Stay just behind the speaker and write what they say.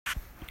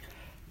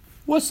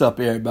What's up,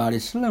 everybody?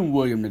 Slim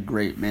William the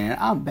Great, man.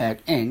 I'm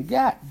back, and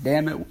god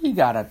damn it, we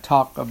gotta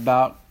talk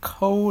about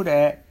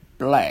Kodak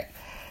Black,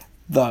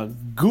 the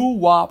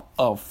goo-wop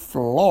of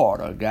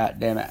Florida. God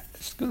damn it,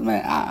 excuse me,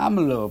 I'm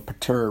a little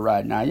perturbed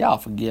right now. Y'all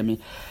forgive me.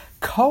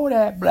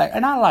 Kodak Black,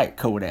 and I like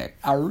Kodak.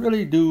 I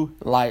really do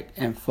like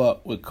and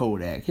fuck with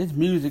Kodak. His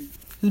music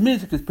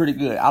is pretty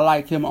good. I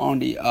like him on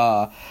the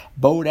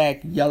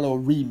Bodak Yellow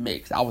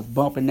remix. I was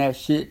bumping that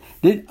shit.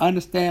 Didn't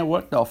understand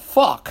what the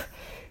fuck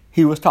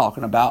he was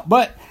talking about,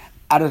 but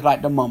I just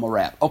like the mumble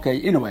rap.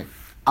 Okay, anyway,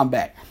 I'm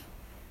back.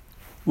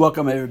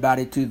 Welcome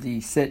everybody to the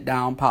Sit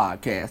Down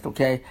Podcast,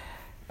 okay?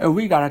 And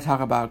we gotta talk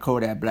about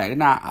Kodak Black.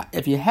 Now,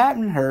 if you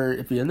haven't heard,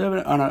 if you're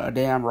living under a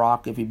damn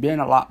rock, if you've been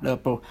locked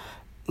up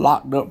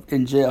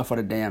in jail for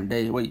the damn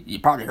day, well, you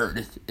probably heard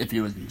this if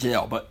you was in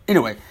jail, but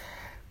anyway,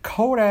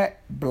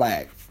 Kodak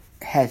Black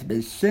has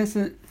been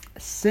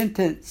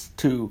sentenced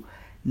to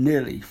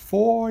nearly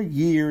 4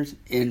 years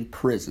in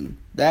prison.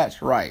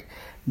 That's right.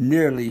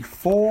 Nearly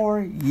 4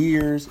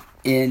 years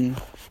in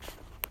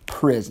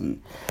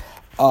prison.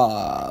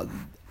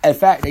 In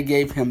fact, they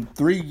gave him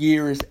 3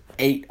 years,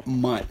 8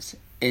 months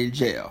in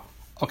jail.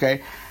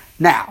 Okay?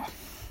 Now,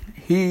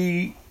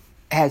 he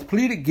has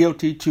pleaded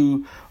guilty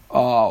to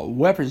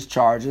weapons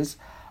charges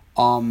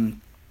and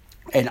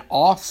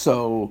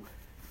also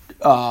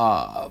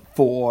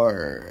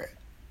for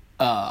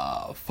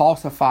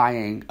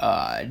falsifying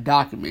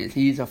documents.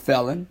 He's a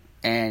felon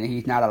and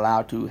he's not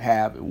allowed to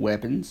have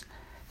weapons.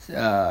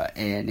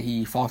 And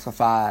he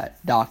falsified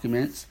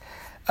documents.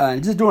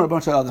 And just doing a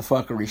bunch of other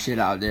fuckery shit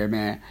out there,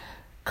 man.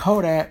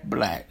 Kodak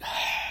Black.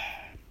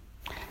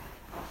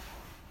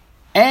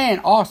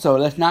 And also,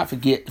 let's not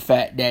forget the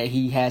fact that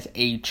he has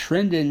a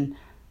pending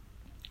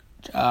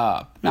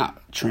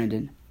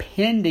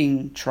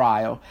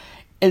trial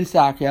in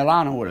South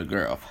Carolina with a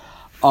girl,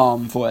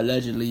 for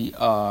allegedly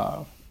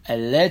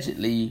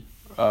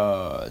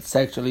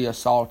sexually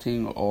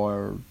assaulting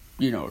or,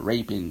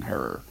 raping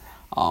her.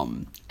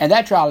 And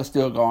that trial is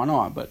still going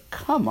on. But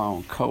come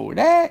on,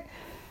 Kodak.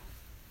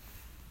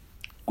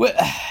 Well,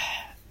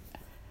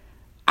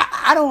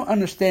 I don't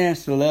understand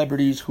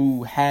celebrities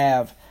who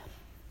have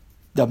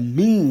the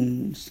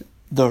means,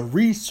 the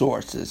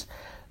resources,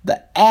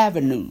 the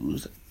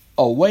avenues,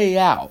 a way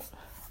out.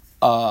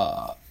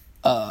 And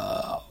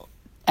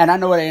I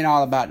know it ain't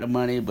all about the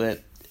money,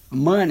 but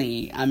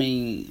money, and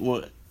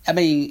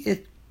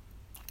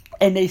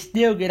they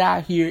still get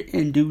out here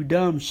and do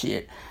dumb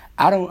shit.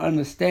 I don't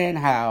understand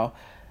how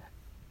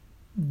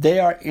they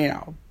are in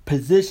a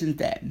position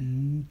that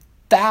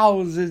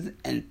thousands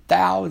and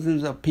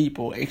thousands of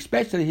people,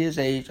 especially his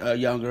age or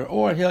younger,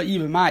 or hell,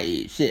 even my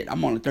age, shit,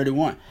 I'm only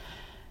 31,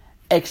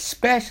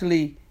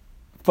 especially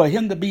for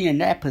him to be in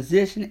that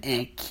position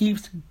and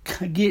keeps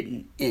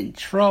getting in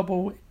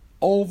trouble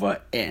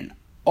over and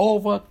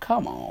over.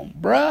 Come on,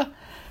 bruh.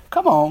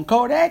 Come on,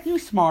 Kodak, you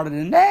smarter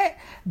than that.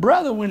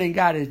 Brother went and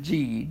got his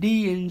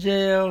GED in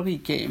jail. He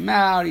came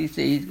out. He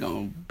said he's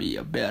going to be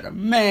a better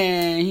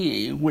man.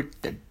 He ain't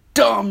with the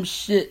dumb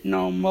shit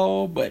no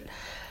more. But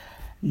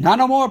not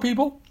no more,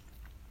 people.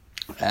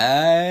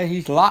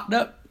 He's locked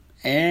up.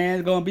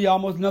 And it's going to be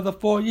almost another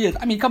 4 years.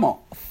 I mean, come on.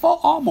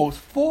 Almost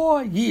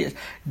 4 years.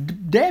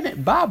 Damn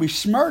it, Bobby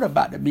Shmurda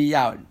about to be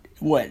out,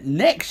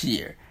 next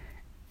year?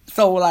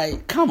 So,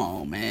 come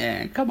on,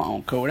 man. Come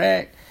on,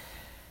 Kodak.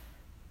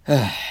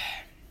 I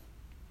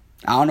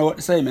don't know what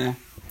to say, man.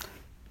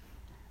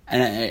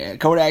 And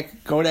Kodak,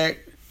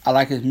 I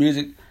like his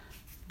music,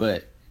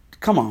 but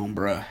come on,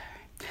 bruh.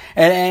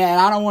 And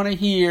I don't want to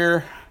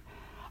hear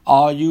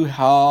all you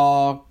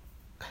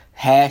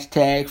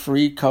hashtag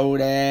free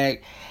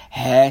Kodak,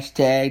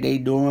 hashtag they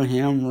doing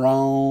him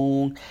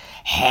wrong,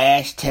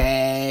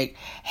 hashtag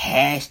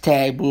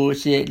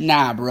bullshit.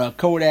 Nah, bruh.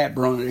 Kodak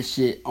brought this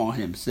shit on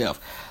himself.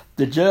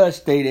 The judge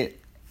stated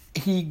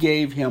he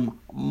gave him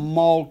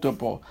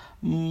multiple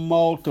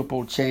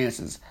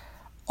chances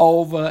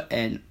over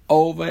and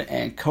over,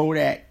 and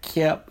Kodak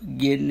kept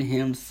getting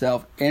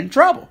himself in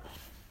trouble.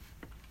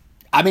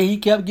 I mean, he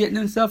kept getting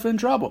himself in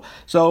trouble.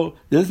 So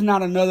this is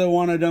not another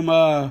one of them,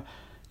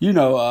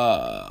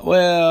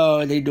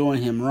 they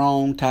doing him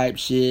wrong type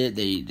shit.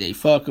 They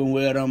fucking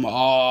with him.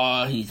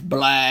 Oh, he's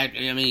black.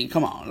 I mean,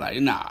 come on,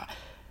 nah.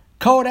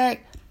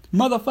 Kodak,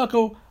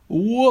 motherfucker,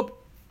 whooped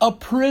a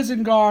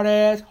prison guard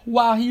ass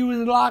while he was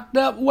locked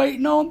up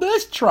waiting on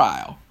this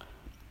trial.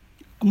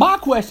 My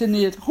question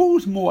is,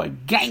 who's more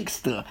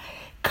gangster,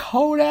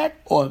 Kodak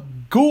or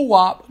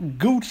Goo-Wop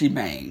Gucci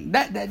Mane?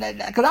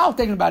 Because I was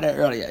thinking about that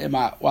earlier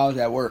while I was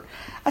at work.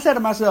 I said to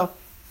myself,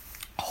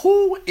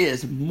 who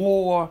is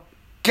more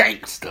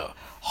gangster?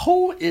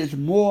 Who is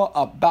more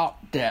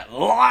about that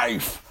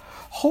life?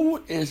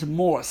 Who is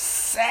more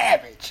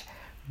savage,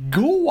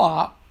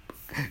 Goo-Wop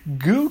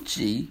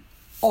Gucci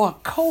or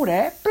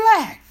Kodak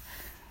Black?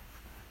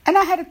 And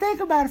I had to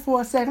think about it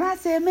for a second. I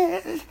said,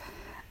 man,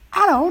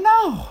 I don't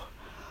know.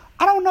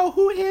 I don't know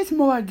who is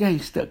more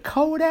gangster,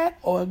 Kodak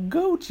or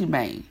Gucci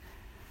Mane.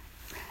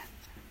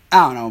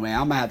 I don't know,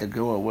 man. I'm gonna have to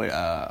go with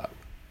Gucci.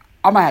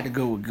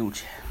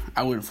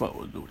 I wouldn't fuck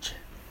with Gucci.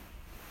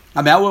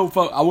 I mean,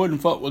 I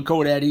wouldn't fuck with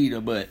Kodak either,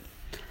 but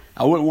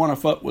I wouldn't want to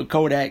fuck with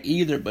Kodak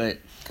either. But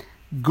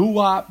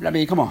Guwap, I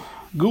mean, come on,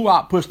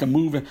 Guwap pushed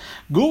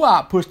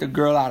the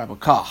girl out of a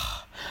car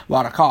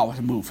while the car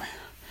was moving.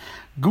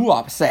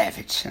 Guwap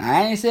savage.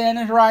 I ain't saying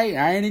this right.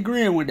 I ain't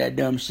agreeing with that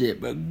dumb shit,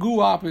 but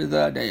Guwap is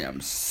a damn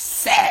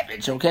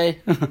savage,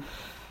 okay?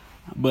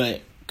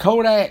 But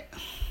Kodak,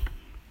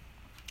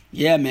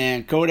 yeah,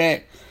 man,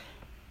 Kodak.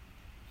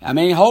 I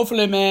mean,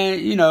 hopefully, man,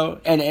 you know,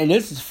 and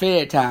this is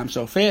Fed time,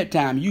 so Fed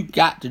time, you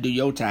got to do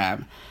your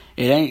time.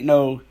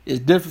 It's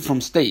different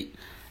from state.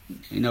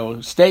 You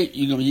know, state,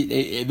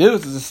 if it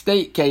was a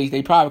state case,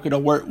 they probably could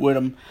have worked with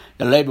him.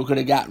 The label could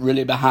have got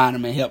really behind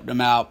him and helped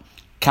him out,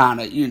 kind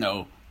of, you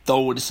know,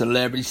 throw the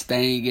celebrity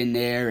thing in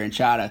there and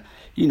try to,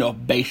 you know,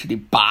 basically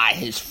buy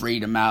his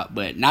freedom out.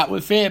 But not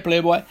with Fed,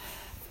 Playboy.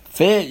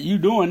 Fed, you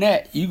doing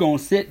that, you gonna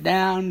sit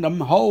down them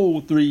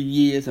whole 3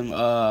 years and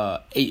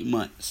 8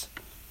 months.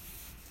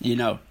 You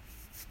know,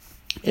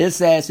 it's a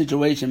sad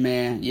situation,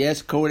 man.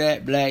 Yes,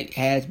 Kodak Black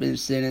has been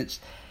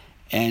sentenced,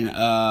 and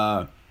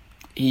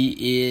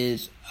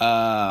he's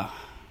gonna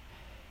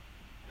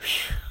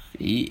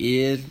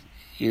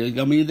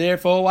be there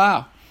for a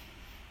while.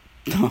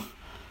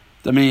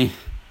 I mean,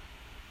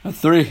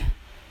 3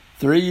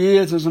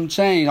 years and some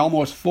change,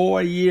 almost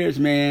 4 years,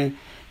 man.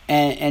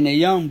 And the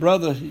young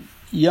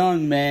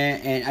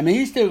man, and I mean,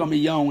 he's still gonna be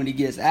young when he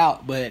gets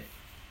out, but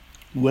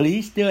will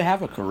he still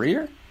have a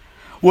career?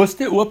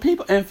 Will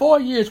people in 4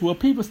 years? Will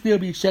people still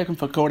be checking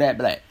for Kodak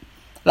Black?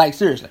 Like,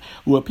 seriously,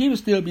 will people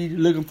still be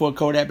looking for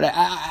Kodak Black?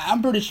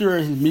 I'm pretty sure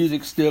his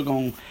music's still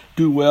gonna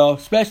do well,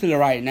 especially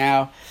right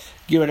now.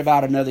 Give it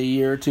about another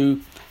year or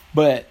two.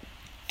 But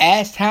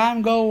as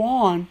time go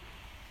on,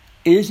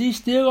 is he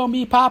still gonna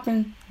be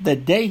popping the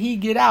day he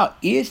get out?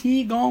 Is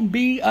he gonna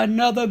be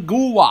another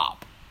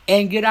Guwap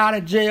and get out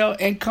of jail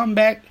and come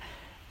back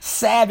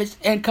savage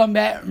and come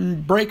back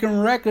breaking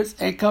records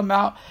and come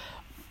out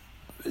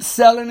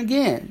selling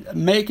again,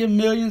 making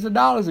millions of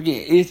dollars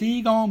again? Is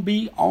he gonna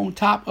be on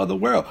top of the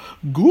world?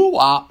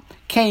 Guwap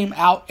came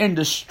out and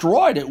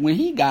destroyed it when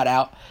he got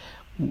out.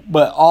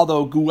 But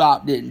although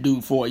Guwap didn't do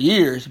 4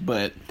 years,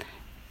 but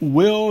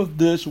will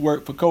this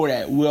work for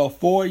Kodak? Will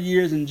 4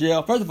 years in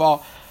jail? First of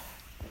all,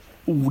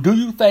 do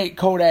you think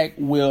Kodak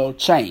will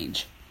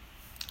change?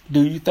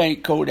 Do you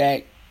think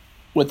Kodak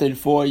within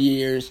 4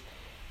 years,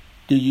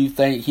 do you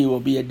think he will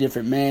be a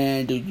different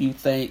man? Do you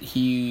think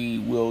he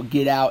will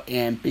get out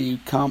and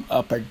become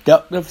a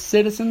productive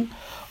citizen?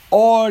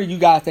 Or do you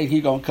guys think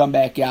he's going to come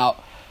back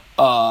out,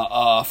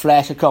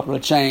 flash a couple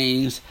of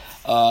chains,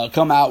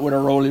 come out with a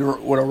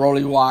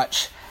Rolly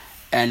watch,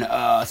 and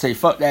say,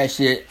 fuck that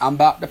shit, I'm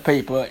about to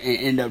paper, and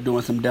end up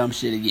doing some dumb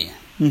shit again?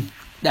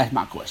 That's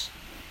my question.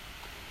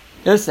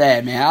 It's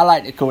sad, man. I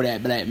like the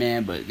Kodak Black,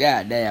 man, but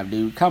goddamn,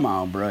 dude, come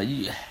on, bro.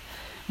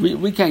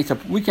 We can't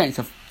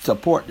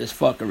support this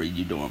fuckery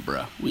you doing,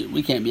 bro.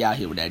 We can't be out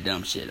here with that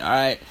dumb shit. All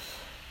right,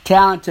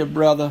 talented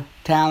brother,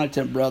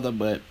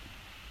 but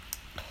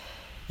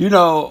you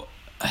know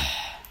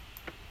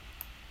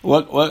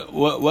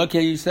what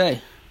can you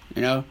say?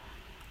 You know,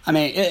 I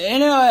mean, you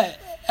know,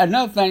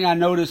 another thing I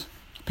noticed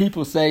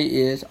people say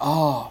is,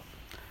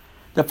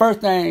 the first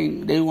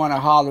thing they want to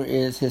holler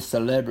is his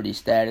celebrity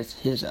status.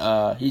 He's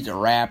a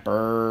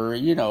rapper,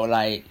 you know,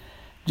 like,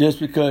 just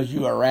because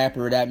you're a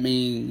rapper, that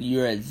means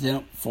you're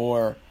exempt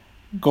for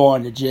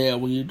going to jail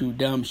when you do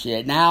dumb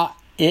shit. Now,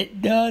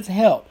 it does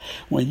help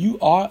when you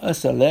are a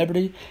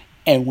celebrity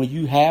and when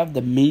you have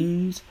the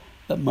means,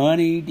 the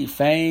money, the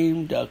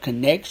fame, the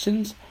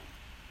connections.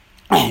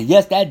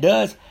 Yes, that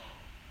does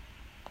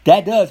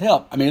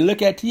help. I mean,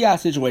 look at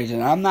T.I.'s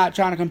situation. I'm not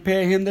trying to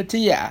compare him to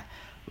T.I.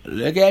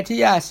 Look at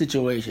T.I.'s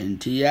situation.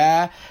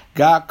 T.I.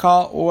 got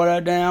caught with a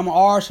damn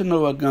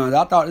arsenal of guns.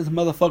 I thought this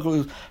motherfucker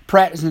was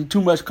practicing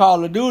too much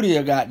Call of Duty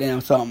or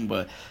goddamn something,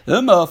 but this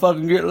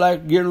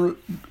motherfucker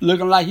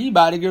looking like he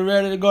about to get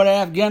ready to go to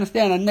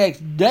Afghanistan the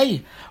next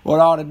day with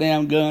all the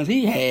damn guns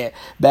he had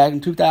back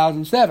in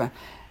 2007.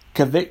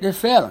 Convicted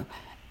felon.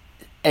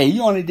 Hey,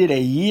 you only did a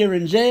year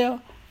in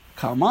jail?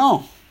 Come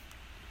on.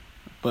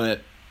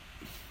 But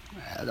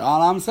that's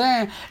all I'm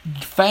saying.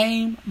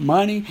 Fame,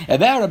 money. If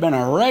that would have been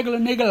a regular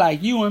nigga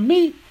like you and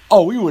me,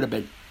 we would have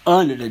been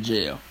under the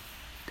jail.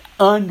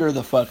 Under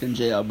the fucking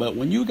jail. But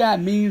when you got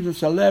means and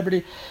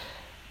celebrity,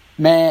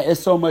 man,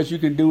 it's so much you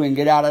can do and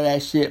get out of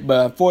that shit.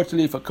 But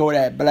unfortunately for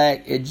Kodak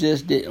Black, it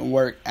just didn't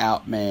work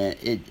out, man.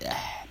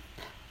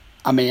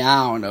 I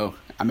don't know.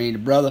 I mean, the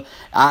brother,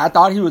 I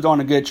thought he was on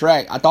a good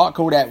track. I thought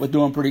Kodak was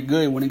doing pretty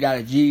good when he got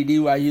a GED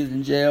while he was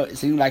in jail. It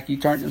seemed like he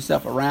turned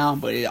himself around,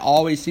 but it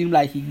always seemed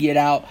like he'd get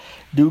out,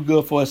 do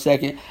good for a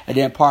second, and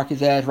then park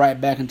his ass right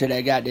back into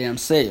that goddamn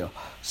cell.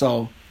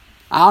 So,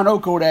 I don't know,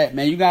 Kodak,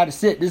 man. You got to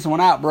sit this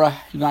one out, bro.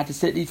 You got to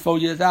sit these 4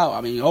 years out.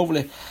 I mean,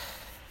 hopefully,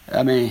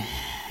 I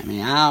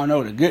don't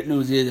know. The good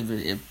news is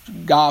if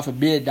God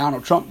forbid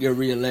Donald Trump get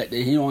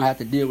reelected, he don't have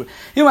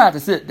to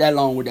sit that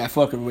long with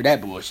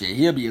that bullshit.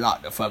 He'll be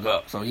locked the fuck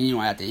up, so he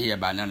don't have to hear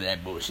about none of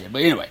that bullshit.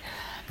 But anyway,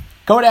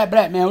 Kodak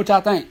Black, man, what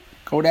y'all think?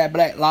 Kodak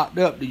Black locked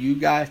up. Do you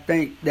guys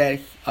think that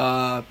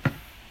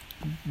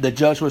the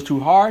judge was too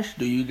harsh?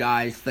 Do you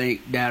guys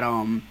think that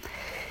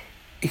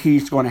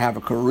he's going to have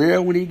a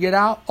career when he get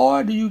out?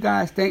 Or do you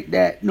guys think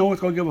that no one's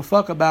going to give a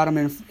fuck about him?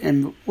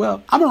 And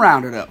well, I'm going to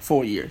round it up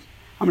 4 years.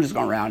 I'm just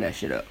going to round that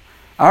shit up.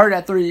 I heard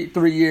that 3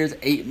 years,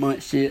 8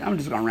 months shit. I'm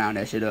just going to round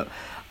that shit up.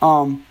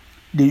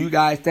 Do you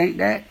guys think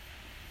that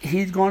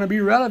he's going to be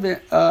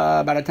relevant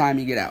by the time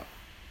he get out?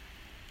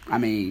 I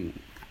mean,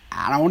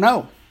 I don't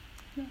know.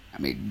 I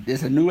mean,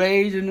 it's a new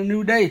age and a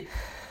new day.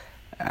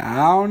 I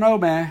don't know,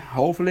 man.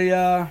 Hopefully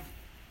it'll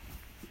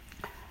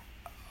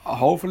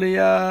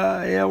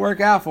work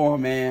out for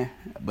him, man.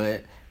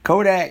 But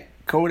Kodak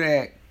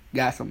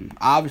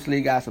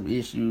obviously got some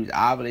issues.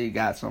 Obviously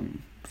got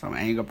some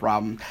anger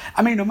problems.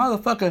 I mean, the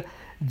motherfucker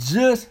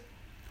just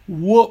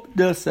whooped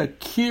the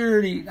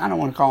security. I don't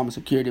want to call him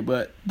security,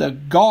 but the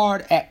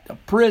guard at the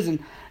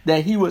prison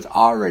that he was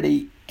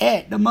already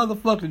at. The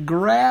motherfucker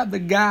grabbed the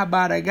guy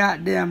by the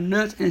goddamn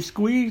nuts and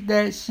squeezed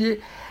that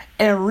shit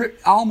and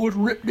almost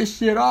ripped this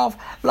shit off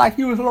like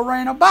he was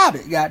Lorena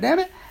Bobbitt,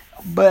 goddammit.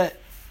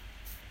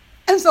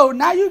 And so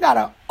now you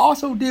gotta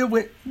also deal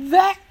with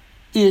that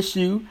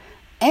issue,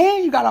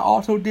 and you gotta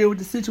also deal with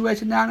the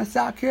situation down in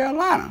South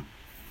Carolina.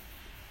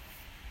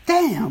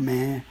 Damn,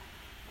 man.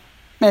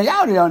 Man,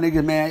 y'all young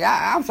niggas, man.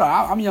 I'm sorry,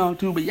 I'm young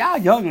too, but y'all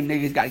younger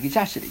niggas gotta get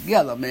y'all shit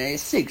together, man.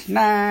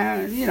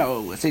 6'9",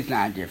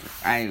 6'9"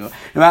 different. I ain't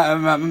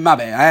gonna, my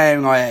bad. I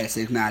ain't gonna add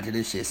 6'9" to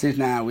this shit.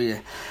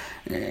 6'9",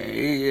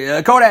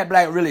 Kodak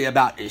Black really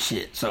about this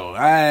shit. So,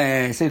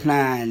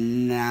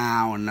 6'9",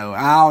 I don't know.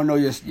 I don't know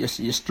your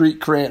street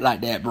cred like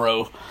that,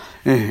 bro.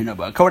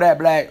 But Kodak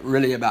Black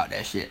really about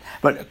that shit.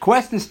 But the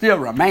question still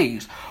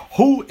remains,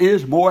 who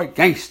is more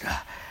gangster?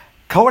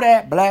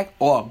 Kodak Black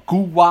or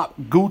Guwop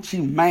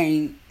Gucci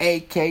Mane,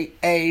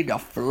 a.k.a. the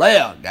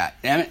Flair,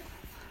 goddammit.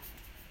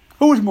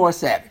 Who's more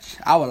savage?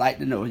 I would like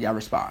to know y'all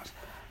response.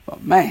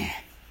 But man,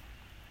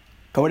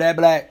 Kodak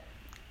Black,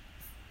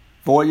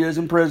 4 years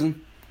in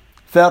prison,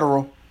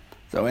 federal.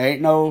 So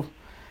ain't no,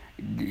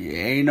 I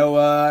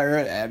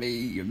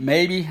mean,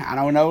 maybe, I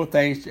don't know,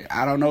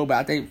 but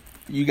I think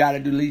you got to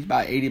do at least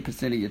about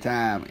 80% of your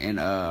time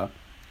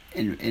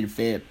in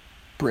Fed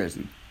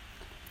prison.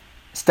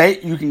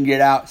 State, you can get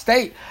out.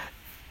 State,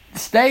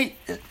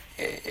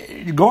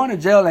 going to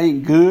jail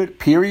ain't good,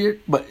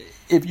 period. But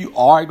if you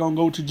are going to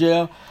go to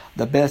jail,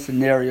 the best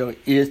scenario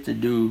is to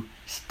do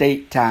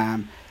state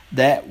time.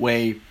 That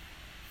way,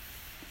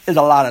 there's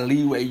a lot of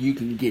leeway you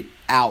can get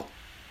out.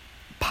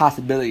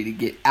 Possibility to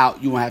get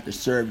out. You won't have to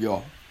serve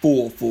your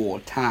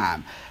full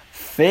time.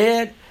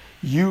 Fed,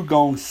 you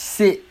going to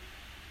sit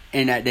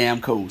in that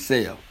damn cold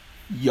cell.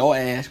 Your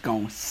ass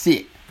going to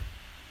sit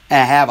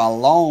and have a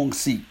long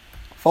seat.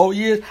 4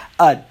 years,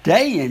 a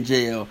day in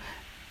jail.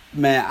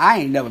 Man, I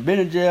ain't never been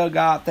in jail.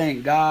 God,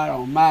 thank God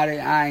almighty.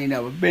 I ain't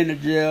never been to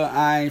jail.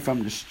 I ain't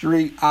from the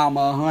street. I'm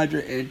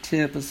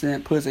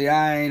 110% pussy.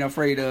 I ain't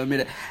afraid to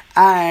admit it.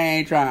 I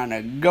ain't trying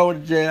to go to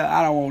jail.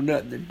 I don't want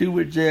nothing to do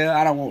with jail.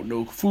 I don't want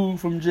no food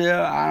from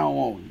jail. I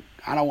don't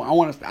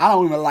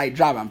even like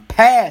driving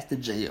past the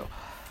jail.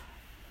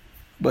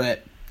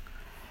 But,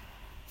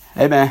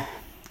 hey man,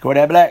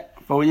 Kodak Black,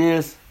 4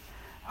 years.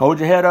 Hold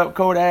your head up,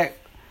 Kodak.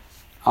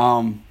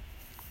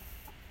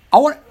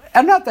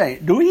 Another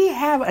thing, do he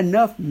have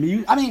enough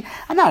music? I mean,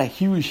 I'm not a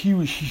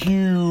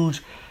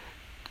huge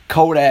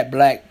Kodak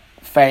Black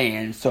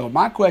fan. So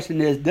my question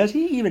is, does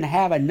he even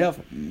have enough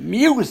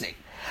music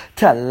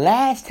to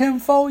last him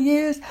 4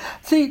 years?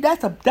 See,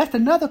 that's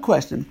another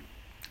question.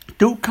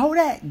 Do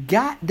Kodak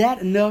got that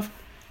enough?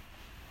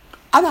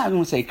 I'm not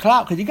going to say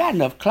clout, because he got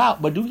enough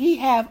clout, but do he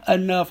have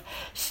enough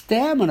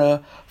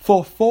stamina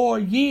for 4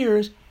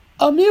 years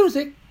of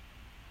music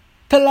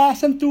to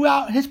last him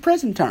throughout his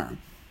prison term?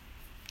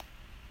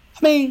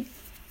 I mean,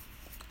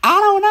 I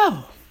don't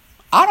know.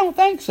 I don't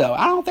think so.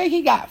 I don't think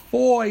he got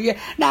 4 years.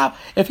 Now,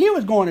 if he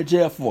was going to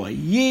jail for a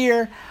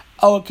year,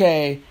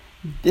 okay,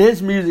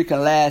 this music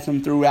can last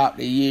him throughout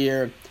the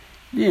year.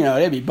 You know,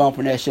 they be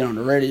bumping that shit on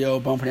the radio,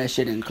 bumping that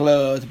shit in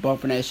clubs,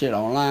 bumping that shit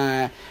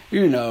online.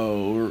 You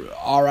know,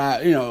 all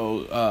right,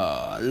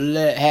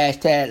 let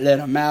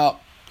him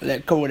out,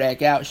 let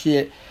Kodak out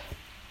shit.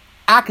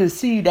 I can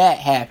see that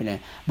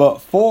happening. But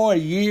 4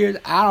 years,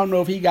 I don't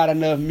know if he got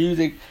enough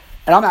music.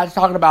 And I'm not just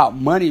talking about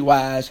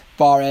money-wise,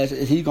 far as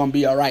is he going to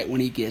be all right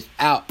when he gets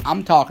out.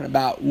 I'm talking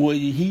about, will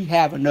he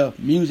have enough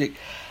music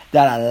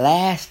that'll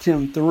last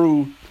him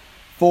through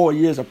 4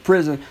 years of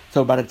prison,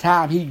 so by the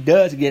time he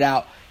does get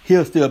out,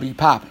 he'll still be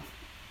popping?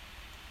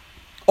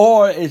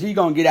 Or is he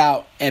going to get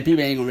out and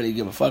people ain't going to really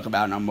give a fuck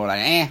about him no more? Like,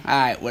 all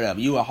right,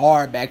 whatever. You was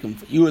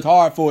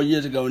hard 4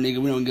 years ago, nigga.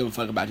 We don't give a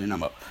fuck about you no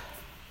more.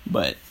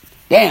 But,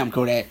 damn,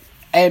 Kodak.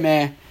 Hey,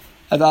 man,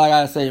 that's all I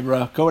got to say,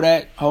 bro.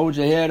 Kodak, hold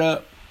your head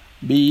up.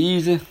 Be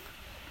easy.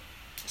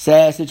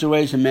 Sad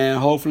situation, man.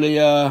 Hopefully,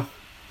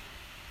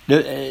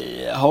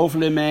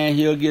 man,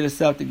 he'll get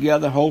himself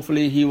together.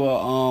 Hopefully,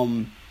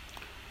 he'll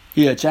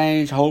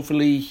change.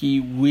 Hopefully,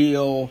 he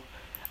will.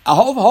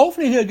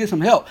 Hopefully, he'll get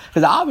some help,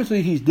 because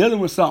obviously he's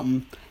dealing with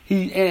something.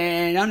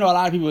 and I know a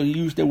lot of people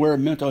use the word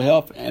mental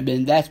health, and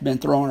that's been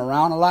thrown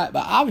around a lot.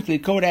 But obviously,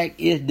 Kodak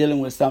is dealing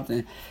with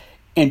something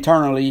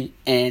internally,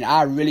 and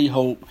I really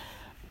hope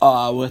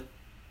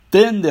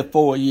within the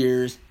 4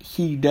 years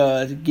he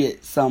does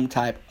get some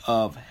type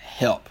of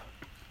help.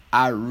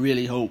 I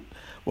really hope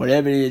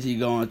whatever it is he's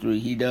going through,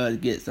 he does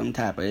get some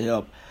type of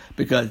help,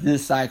 because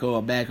this cycle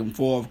of back and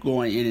forth,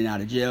 going in and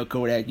out of jail,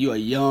 Kodak, you're a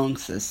young,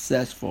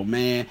 successful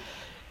man.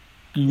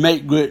 You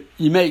make good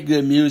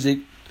music.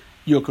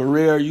 You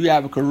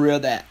have a career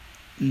that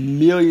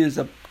millions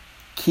of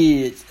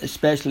kids,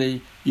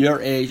 especially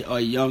your age or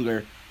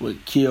younger,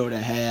 would kill to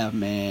have,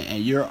 man.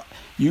 And you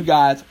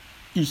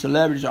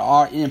celebrities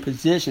are in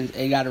positions,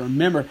 and you got to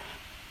remember,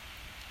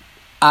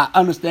 I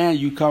understand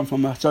you come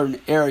from a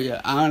certain area.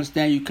 I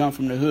understand you come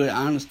from the hood.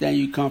 I understand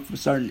you come from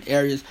certain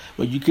areas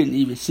where you couldn't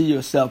even see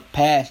yourself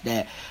past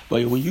that.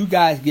 But when you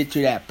guys get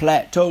to that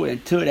plateau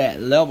and to that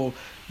level,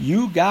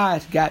 you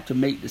guys got to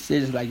make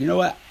decisions like, you know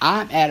what?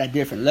 I'm at a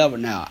different level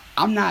now.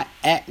 I'm not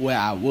at where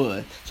I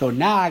was. So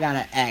now I got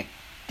to act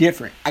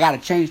different. I got to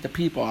change the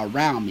people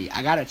around me.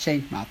 I got to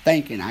change my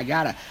thinking. I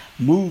got to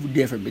move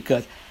different,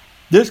 because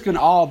this can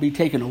all be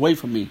taken away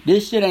from me.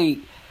 This shit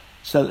ain't.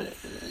 So,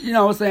 you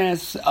know what I'm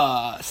saying?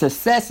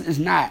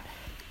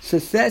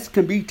 Success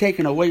can be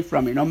taken away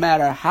from you. No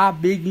matter how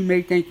big you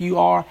may think you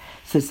are,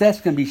 success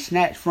can be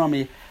snatched from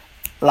you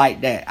like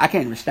that. I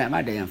can't even snap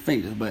my damn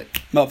fingers, but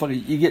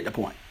motherfucker, you get the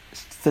point.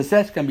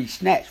 Success can be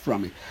snatched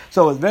from you.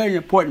 So it's very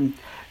important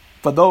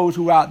for those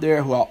who out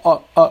there who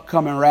are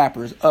upcoming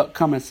rappers,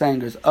 upcoming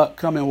singers,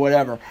 upcoming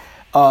whatever,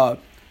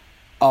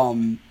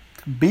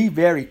 be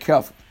very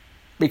careful,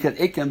 because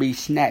it can be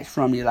snatched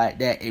from you like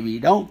that. If you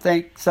don't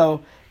think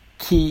so,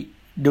 keep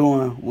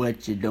doing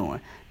what you're doing.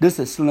 This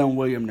is Slim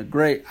William the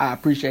Great. I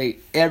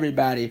appreciate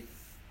everybody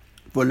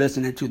for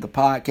listening to the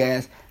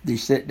podcast, the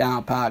Sit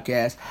Down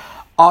Podcast.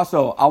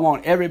 Also, I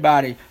want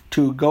everybody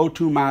to go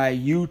to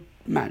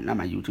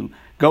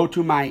go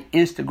to my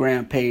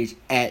Instagram page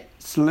at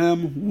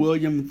Slim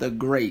William the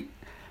Great.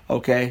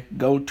 Okay,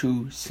 go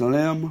to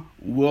Slim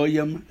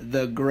William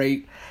the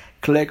Great.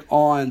 Click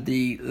on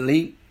the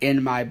link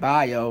in my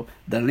bio.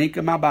 The link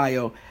in my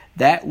bio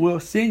that will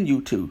send you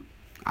to.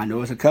 I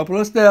know it's a couple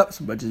of steps,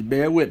 but just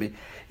bear with me.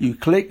 You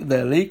click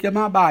the link in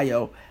my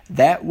bio,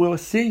 that will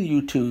send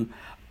you to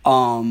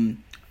my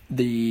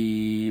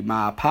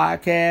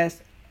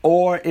podcast,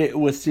 or it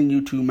will send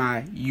you to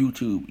my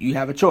YouTube. You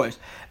have a choice.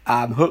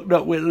 I'm hooked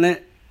up with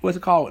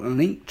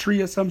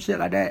Linktree or some shit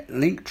like that.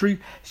 Linktree.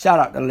 Shout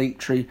out to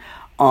Linktree.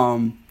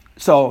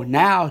 So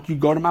now you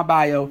go to my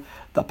bio,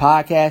 the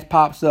podcast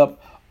pops up,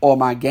 or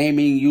my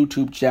gaming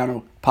YouTube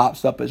channel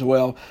pops up as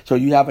well. So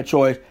you have a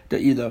choice to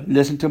either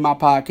listen to my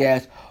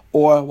podcast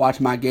or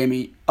watch my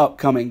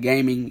upcoming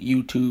gaming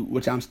YouTube,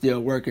 which I'm still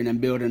working and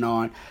building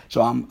on.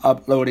 So I'm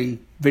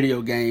uploading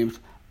video games.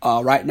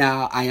 Right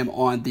now I am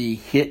on the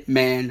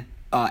Hitman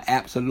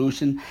app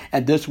solution,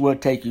 and this will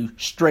take you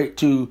straight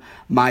to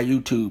my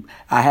YouTube.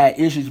 I had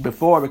issues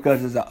before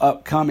because it's an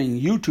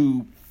upcoming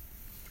YouTube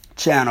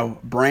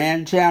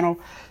brand channel,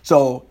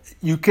 so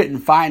you couldn't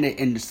find it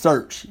in the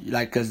search,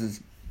 because it's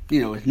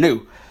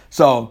new.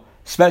 So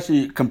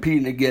especially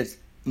competing against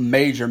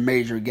major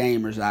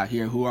gamers out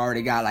here who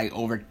already got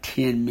over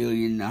 10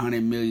 million,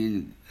 100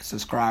 million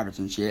subscribers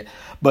and shit.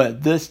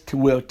 But this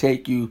will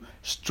take you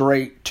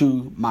straight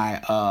to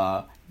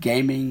my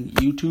gaming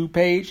YouTube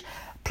page.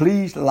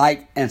 Please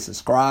like and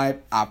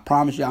subscribe. I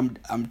promise you, I'm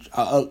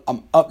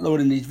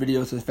uploading these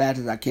videos as fast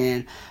as I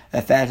can,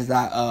 as fast as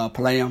I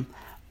play them.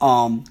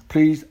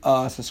 Please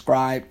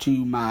subscribe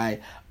to my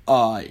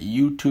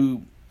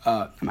YouTube,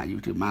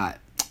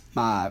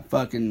 my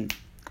fucking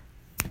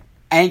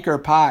Anchor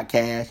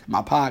podcast,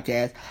 my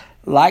podcast.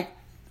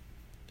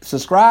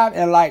 Subscribe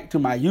and like to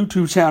my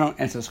YouTube channel,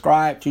 and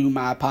subscribe to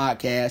my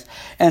podcast.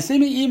 And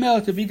send me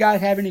emails if you guys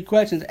have any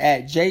questions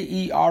at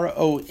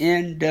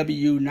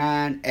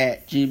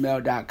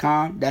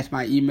jeronw9@gmail.com. That's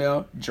my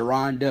email,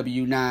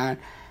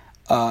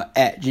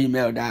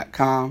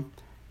 jeronw9@gmail.com.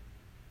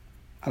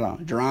 Hold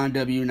on,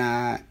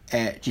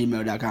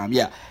 jeronw9@gmail.com.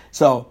 Yeah,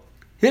 so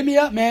hit me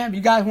up, man. If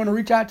you guys want to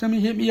reach out to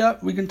me, hit me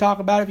up. We can talk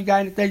about it. If you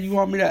got anything you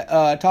want me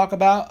to talk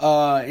about,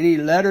 any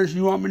letters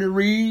you want me to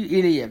read,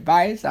 any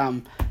advice,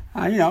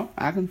 I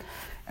can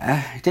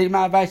take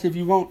my advice if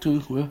you want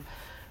to.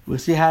 We'll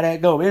see how that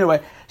goes.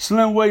 Anyway,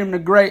 Slim William the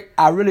Great,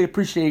 I really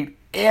appreciate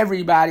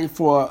everybody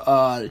for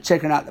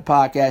checking out the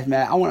podcast,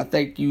 man. I want to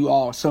thank you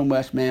all so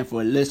much, man,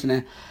 for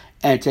listening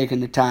and taking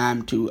the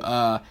time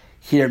to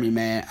hear me,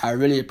 man. I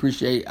really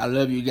appreciate it. I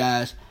love you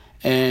guys,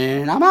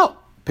 and I'm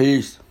out.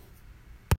 Peace.